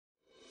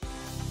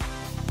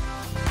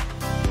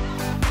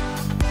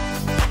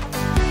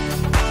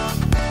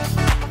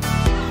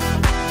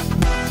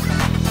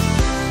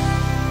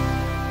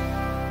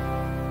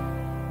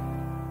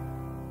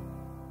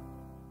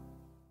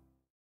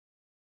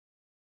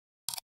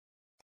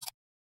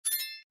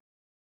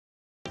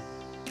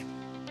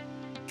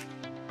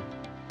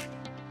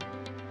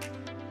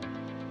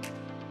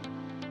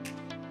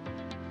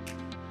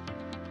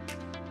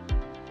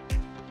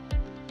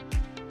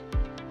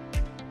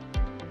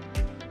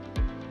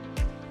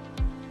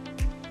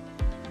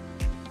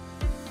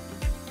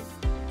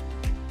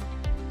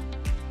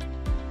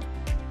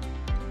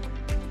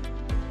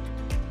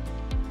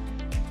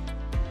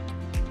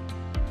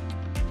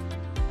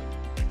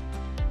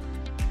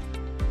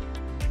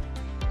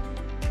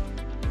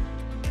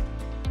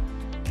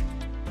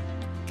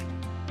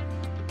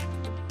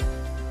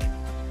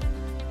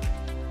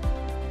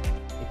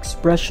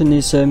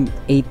Expressionism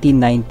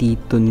 1890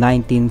 to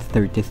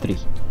 1933.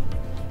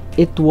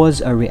 It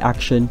was a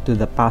reaction to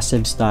the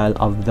passive style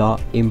of the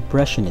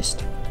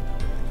Impressionist.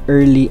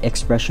 Early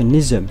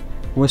Expressionism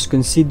was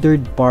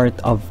considered part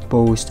of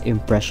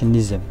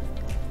Post-Impressionism.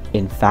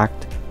 In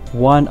fact,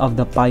 one of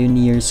the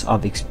pioneers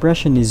of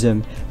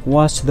Expressionism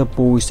was the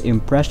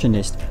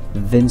Post-Impressionist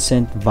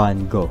Vincent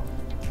van Gogh.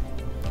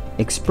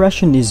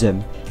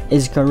 Expressionism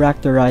is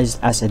characterized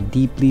as a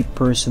deeply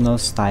personal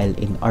style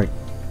in art.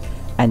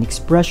 An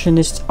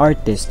expressionist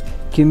artist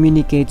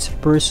communicates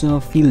personal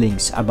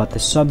feelings about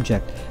the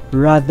subject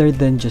rather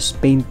than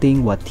just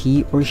painting what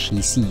he or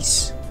she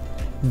sees.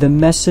 The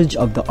message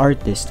of the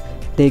artist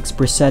takes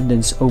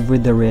precedence over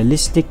the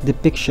realistic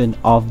depiction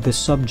of the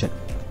subject.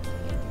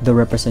 The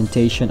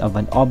representation of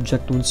an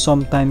object would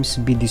sometimes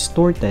be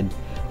distorted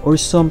or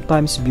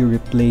sometimes be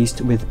replaced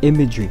with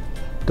imagery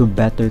to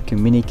better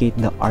communicate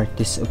the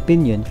artist's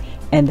opinion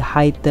and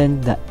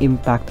heighten the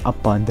impact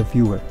upon the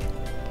viewer.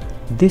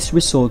 This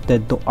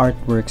resulted to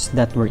artworks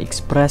that were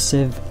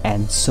expressive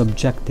and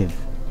subjective.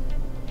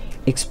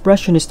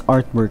 Expressionist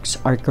artworks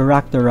are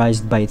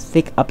characterized by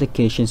thick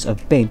applications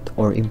of paint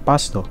or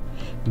impasto,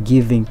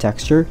 giving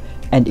texture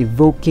and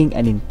evoking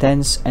an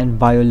intense and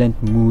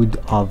violent mood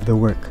of the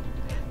work.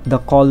 The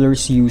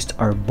colors used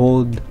are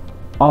bold,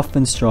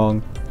 often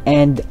strong,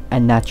 and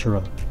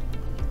unnatural.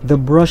 The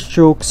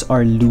brushstrokes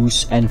are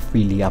loose and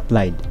freely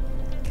applied.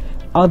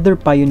 Other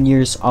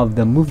pioneers of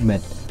the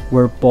movement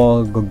were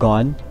Paul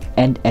Gauguin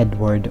and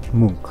Edvard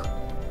Munch.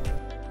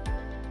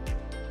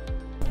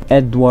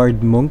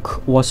 Edvard Munch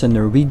was a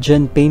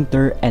Norwegian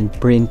painter and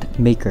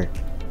printmaker.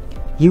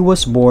 He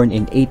was born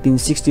in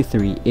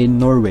 1863 in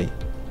Norway.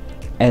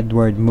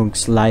 Edvard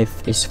Munch's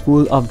life is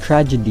full of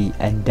tragedy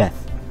and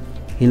death.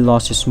 He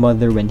lost his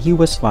mother when he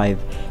was 5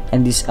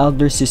 and his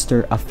elder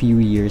sister a few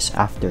years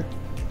after.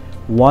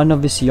 One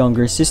of his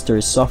younger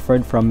sisters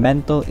suffered from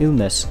mental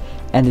illness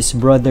and his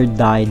brother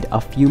died a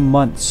few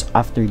months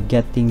after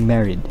getting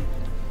married.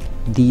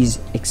 These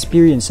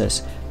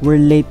experiences were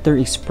later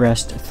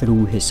expressed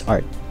through his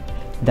art.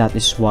 That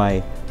is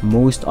why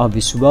most of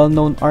his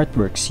well-known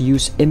artworks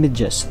use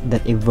images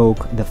that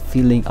evoke the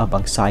feeling of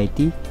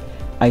anxiety,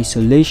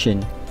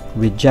 isolation,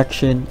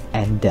 rejection,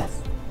 and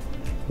death.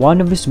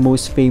 One of his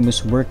most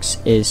famous works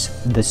is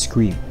The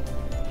Scream.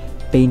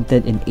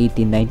 Painted in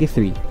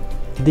 1893,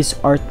 this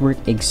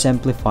artwork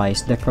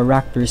exemplifies the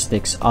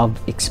characteristics of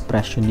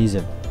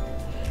Expressionism.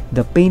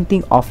 The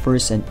painting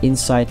offers an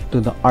insight to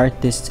the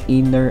artist's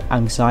inner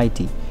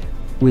anxiety,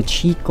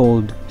 which he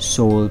called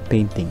soul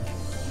painting.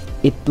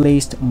 It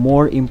placed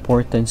more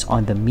importance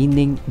on the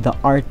meaning the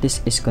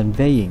artist is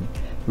conveying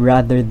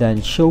rather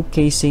than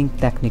showcasing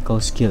technical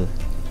skill.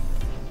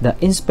 The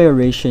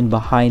inspiration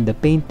behind the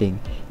painting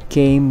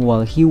came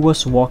while he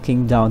was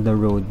walking down the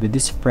road with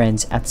his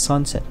friends at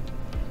sunset.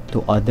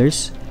 To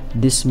others,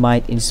 this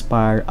might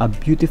inspire a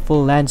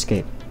beautiful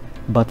landscape,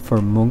 but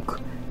for Munch,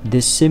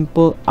 this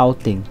simple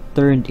outing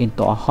turned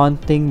into a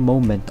haunting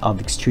moment of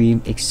extreme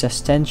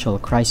existential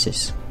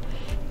crisis.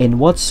 In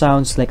what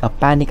sounds like a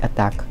panic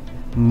attack,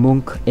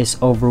 Munch is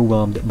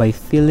overwhelmed by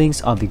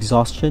feelings of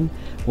exhaustion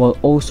while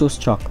also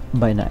struck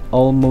by an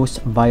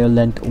almost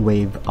violent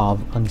wave of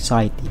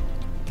anxiety.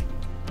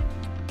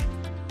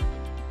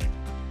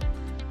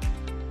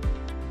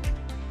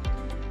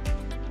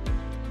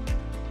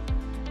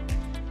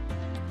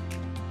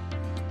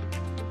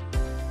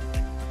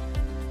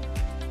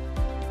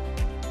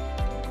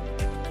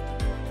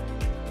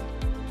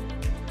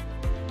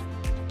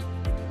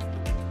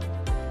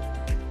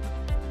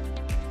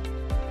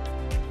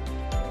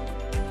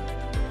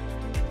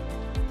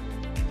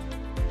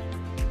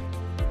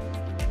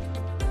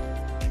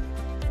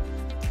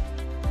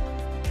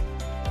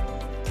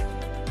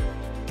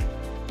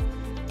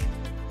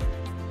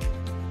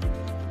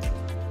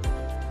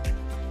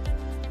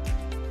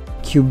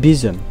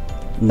 Cubism,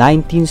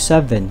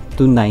 1907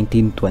 to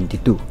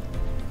 1922.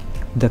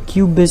 The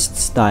Cubist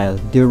style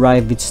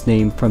derived its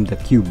name from the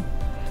cube,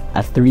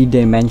 a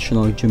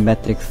three-dimensional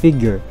geometric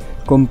figure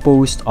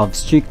composed of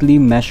strictly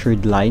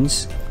measured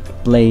lines,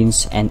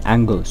 planes, and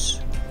angles.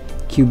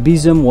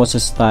 Cubism was a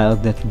style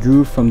that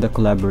grew from the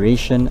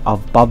collaboration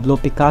of Pablo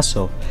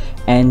Picasso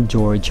and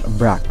George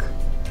Braque.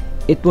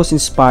 It was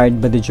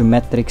inspired by the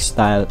geometric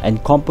style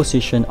and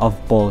composition of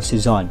Paul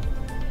Cézanne.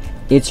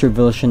 Its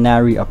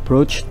revolutionary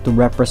approach to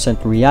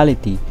represent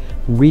reality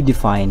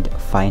redefined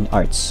fine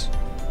arts.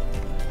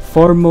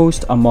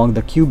 Foremost among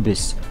the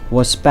Cubists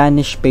was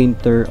Spanish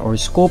painter or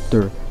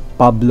sculptor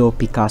Pablo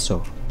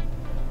Picasso.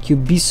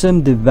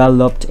 Cubism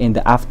developed in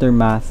the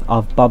aftermath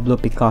of Pablo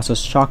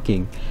Picasso's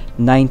shocking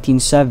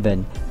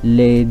 1907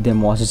 Les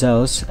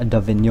Demoiselles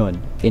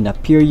d'Avignon, in a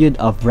period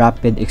of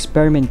rapid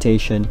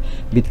experimentation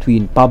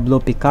between Pablo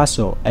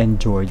Picasso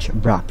and George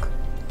Braque.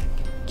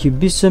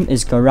 Cubism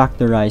is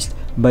characterized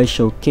by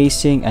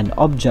showcasing an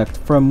object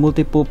from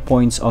multiple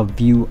points of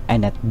view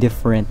and at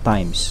different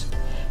times.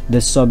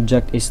 The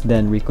subject is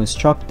then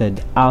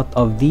reconstructed out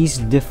of these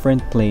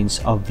different planes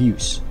of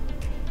views.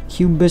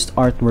 Cubist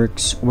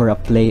artworks were a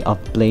play of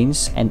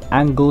planes and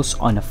angles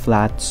on a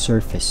flat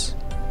surface.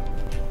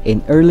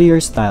 In earlier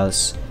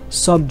styles,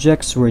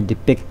 subjects were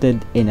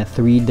depicted in a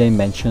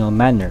three-dimensional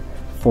manner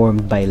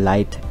formed by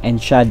light and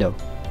shadow.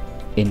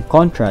 In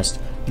contrast,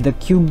 the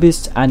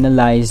Cubists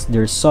analyzed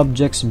their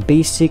subjects'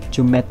 basic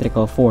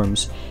geometrical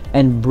forms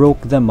and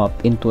broke them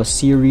up into a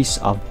series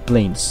of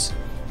planes.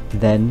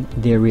 Then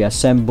they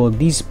reassembled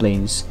these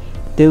planes,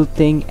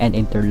 tilting and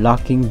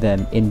interlocking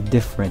them in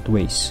different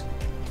ways.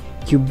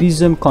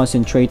 Cubism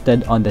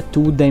concentrated on the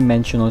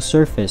two-dimensional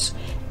surface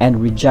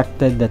and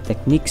rejected the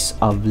techniques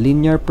of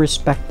linear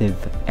perspective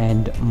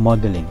and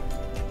modeling.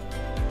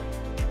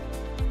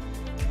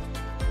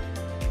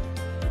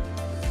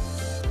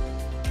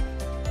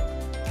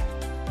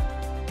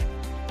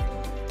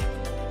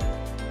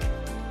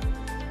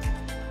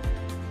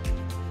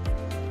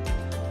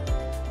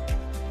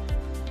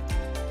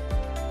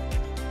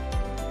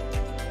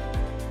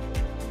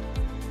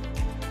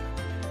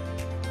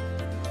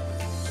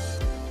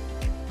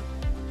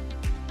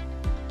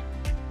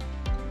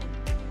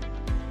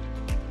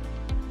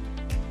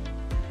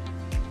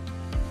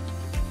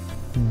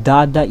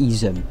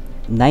 Dadaism,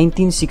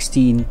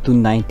 1916 to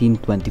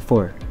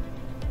 1924.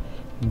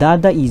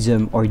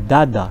 Dadaism, or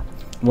Dada,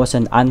 was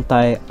an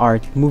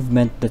anti-art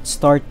movement that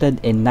started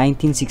in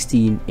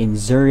 1916 in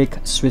Zurich,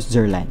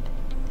 Switzerland.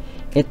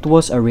 It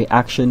was a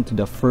reaction to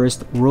the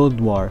First World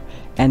War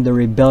and the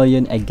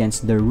rebellion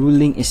against the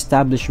ruling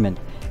establishment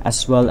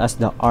as well as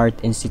the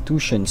art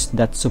institutions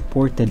that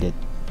supported it.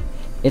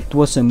 It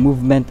was a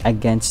movement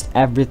against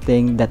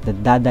everything that the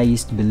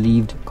Dadaists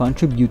believed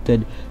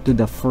contributed to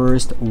the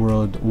First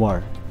World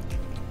War.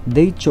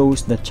 They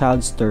chose the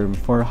child's term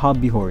for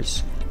hobby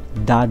horse,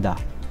 Dada,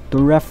 to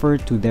refer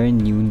to their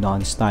new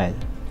non-style.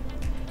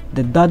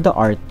 The Dada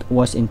art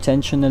was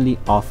intentionally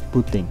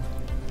off-putting.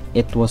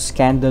 It was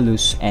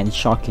scandalous and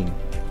shocking.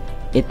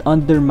 It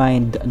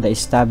undermined the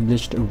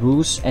established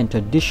rules and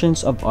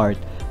traditions of art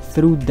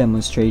through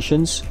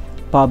demonstrations,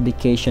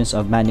 publications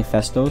of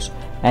manifestos,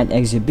 and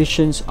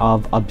exhibitions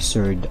of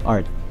absurd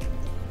art.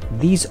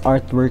 These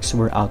artworks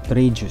were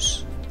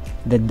outrageous.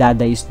 The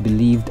Dadaists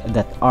believed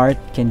that art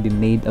can be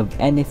made of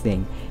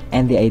anything,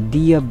 and the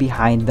idea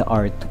behind the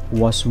art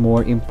was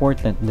more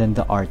important than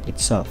the art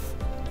itself.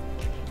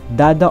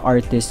 Dada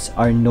artists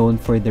are known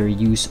for their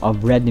use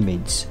of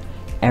ready-mades,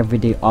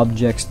 everyday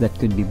objects that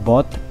could be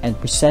bought and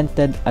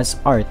presented as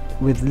art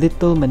with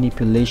little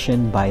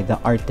manipulation by the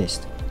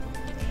artist.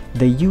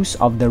 The use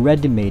of the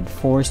ready-made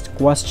forced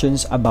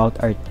questions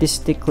about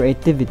artistic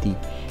creativity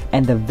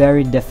and the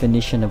very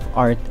definition of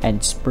art and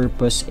its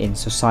purpose in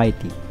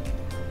society.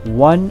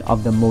 One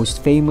of the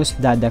most famous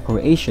Dada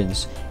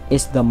creations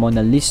is the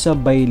Mona Lisa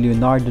by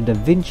Leonardo da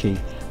Vinci,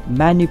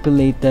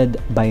 manipulated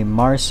by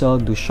Marcel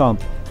Duchamp,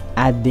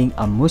 adding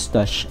a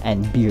mustache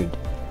and beard,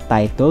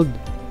 titled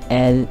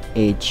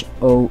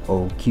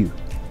LHOOQ.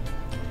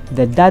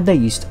 The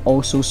Dadaists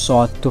also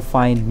sought to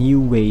find new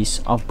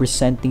ways of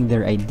presenting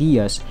their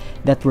ideas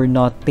that were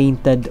not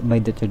tainted by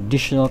the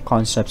traditional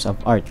concepts of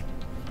art.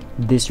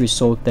 This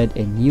resulted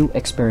in new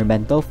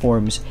experimental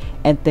forms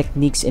and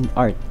techniques in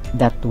art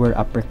that were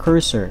a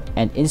precursor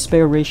and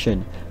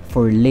inspiration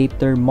for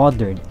later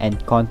modern and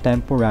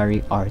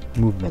contemporary art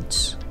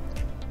movements.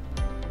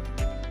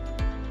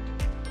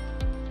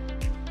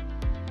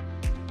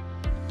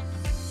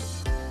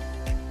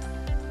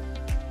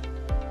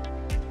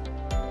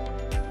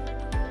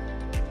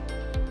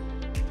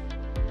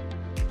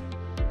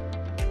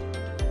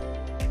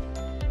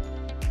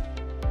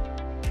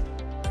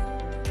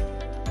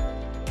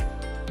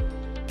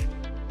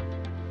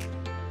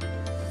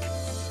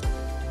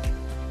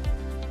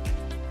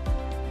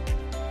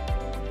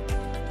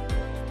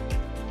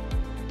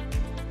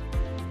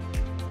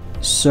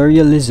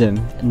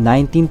 Surrealism,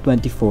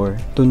 1924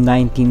 to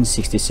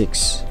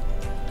 1966.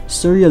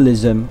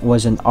 Surrealism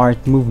was an art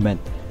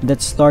movement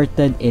that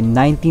started in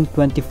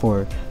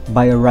 1924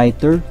 by a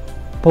writer,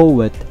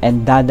 poet,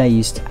 and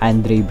Dadaist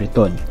André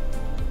Breton.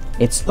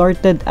 It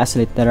started as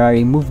a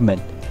literary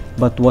movement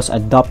but was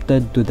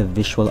adopted to the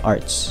visual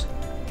arts.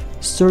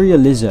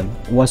 Surrealism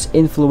was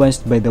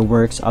influenced by the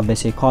works of the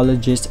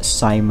psychologist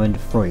Sigmund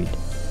Freud.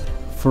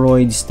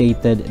 Freud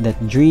stated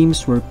that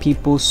dreams were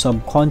people's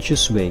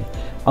subconscious way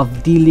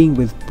of dealing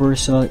with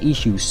personal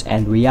issues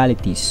and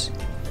realities.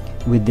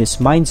 With this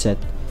mindset,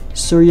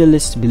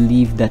 Surrealists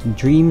believed that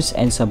dreams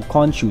and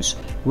subconscious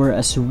were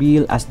as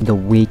real as the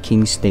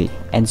waking state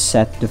and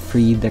set to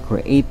free the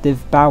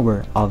creative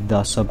power of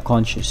the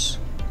subconscious.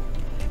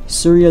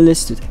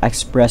 Surrealists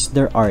expressed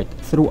their art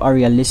through a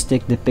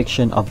realistic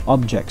depiction of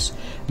objects,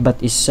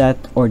 but is set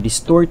or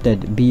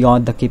distorted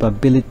beyond the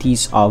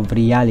capabilities of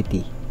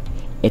reality.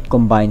 It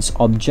combines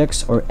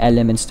objects or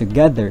elements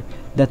together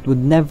that would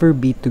never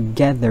be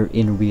together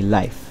in real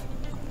life.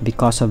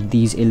 Because of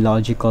these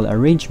illogical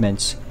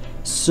arrangements,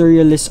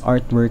 Surrealist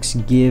artworks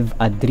give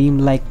a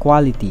dreamlike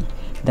quality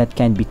that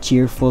can be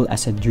cheerful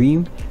as a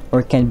dream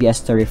or can be as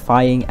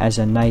terrifying as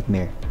a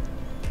nightmare.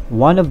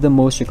 One of the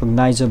most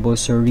recognizable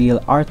surreal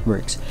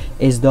artworks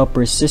is The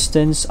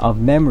Persistence of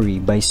Memory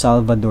by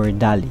Salvador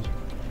Dali.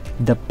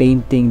 The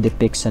painting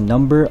depicts a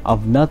number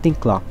of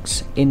melting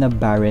clocks in a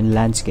barren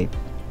landscape.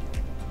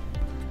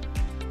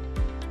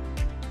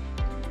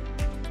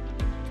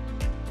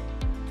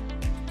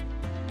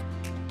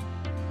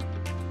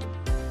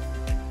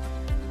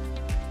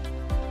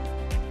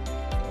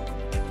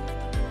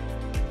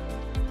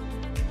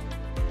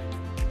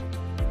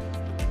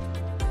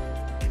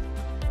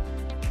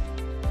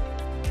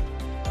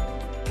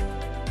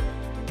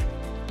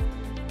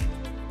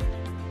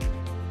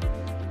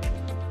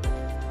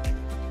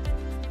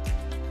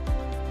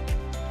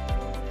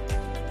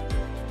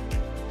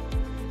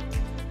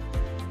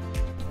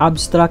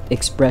 Abstract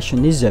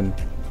Expressionism,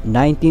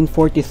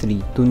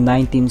 1943 to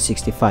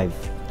 1965.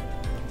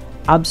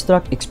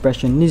 Abstract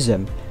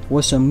Expressionism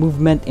was a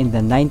movement in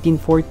the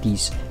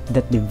 1940s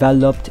that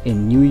developed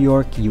in New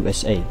York,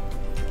 USA.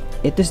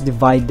 It is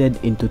divided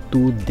into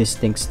two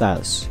distinct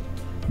styles.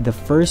 The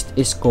first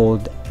is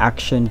called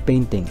action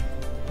painting.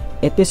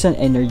 It is an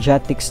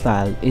energetic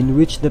style in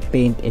which the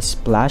paint is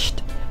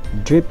splashed,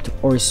 dripped,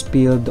 or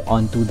spilled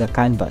onto the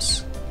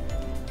canvas.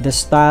 The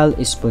style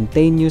is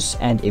spontaneous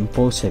and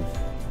impulsive.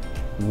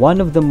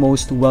 One of the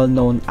most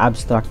well-known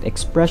abstract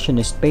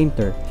expressionist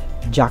painter,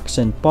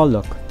 Jackson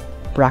Pollock,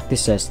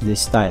 practices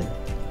this style.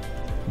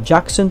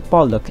 Jackson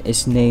Pollock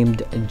is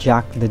named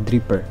Jack the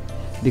Dripper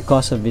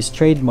because of his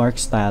trademark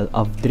style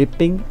of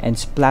dripping and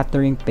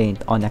splattering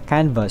paint on a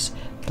canvas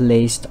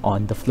placed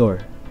on the floor.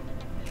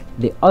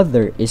 The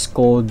other is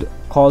called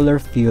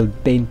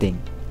color-filled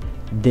painting.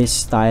 This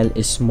style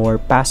is more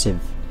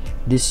passive.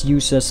 This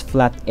uses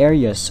flat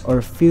areas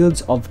or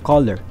fields of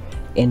color,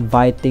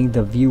 inviting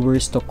the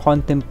viewers to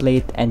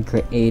contemplate and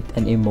create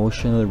an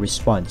emotional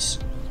response.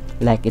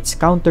 Like its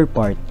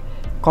counterpart,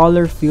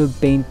 color-filled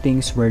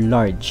paintings were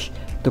large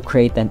to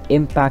create an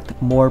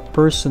impact more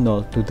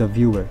personal to the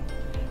viewer.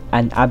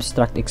 An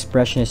abstract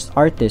expressionist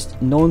artist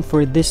known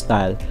for this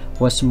style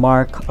was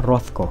Mark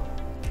Rothko.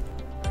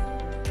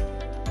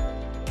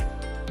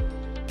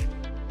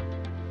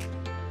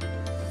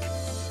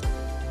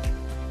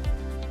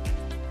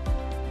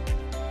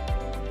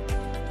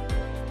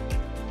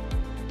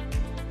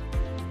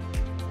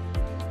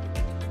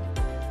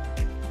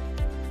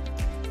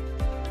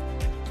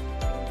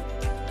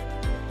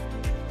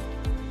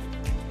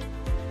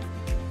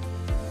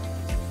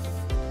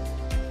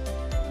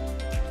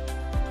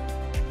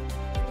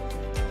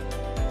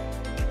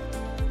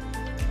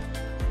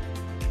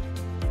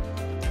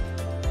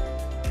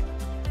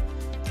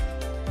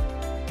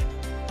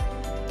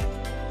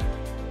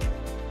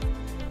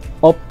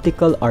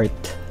 Optical art,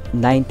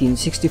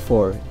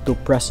 1964 to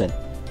present.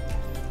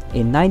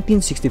 In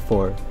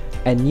 1964,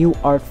 a new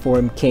art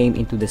form came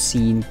into the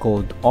scene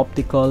called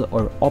optical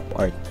or op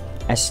art,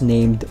 as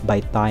named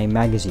by Time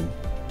magazine.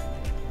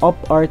 Op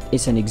art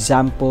is an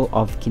example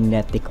of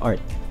kinetic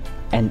art,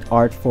 an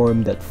art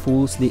form that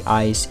fools the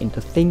eyes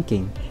into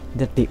thinking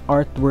that the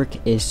artwork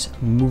is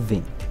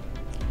moving.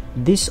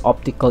 This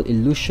optical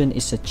illusion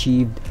is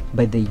achieved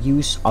by the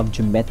use of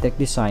geometric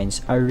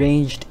designs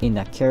arranged in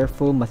a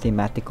careful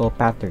mathematical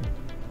pattern.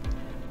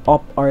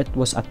 Op art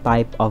was a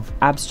type of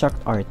abstract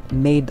art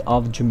made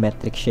of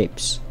geometric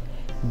shapes.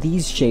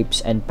 These shapes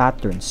and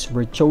patterns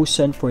were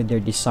chosen for their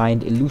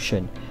designed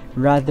illusion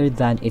rather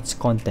than its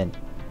content.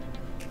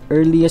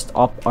 Earliest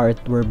op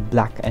art were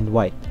black and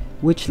white,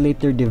 which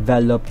later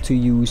developed to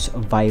use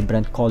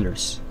vibrant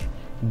colors.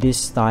 This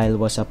style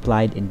was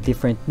applied in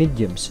different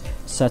mediums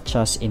such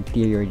as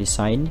interior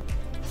design,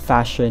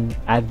 fashion,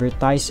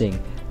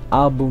 advertising,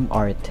 album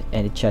art,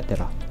 and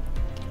etc.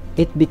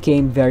 It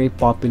became very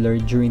popular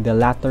during the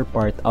latter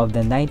part of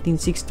the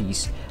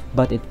 1960s,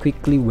 but it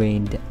quickly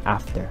waned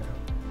after.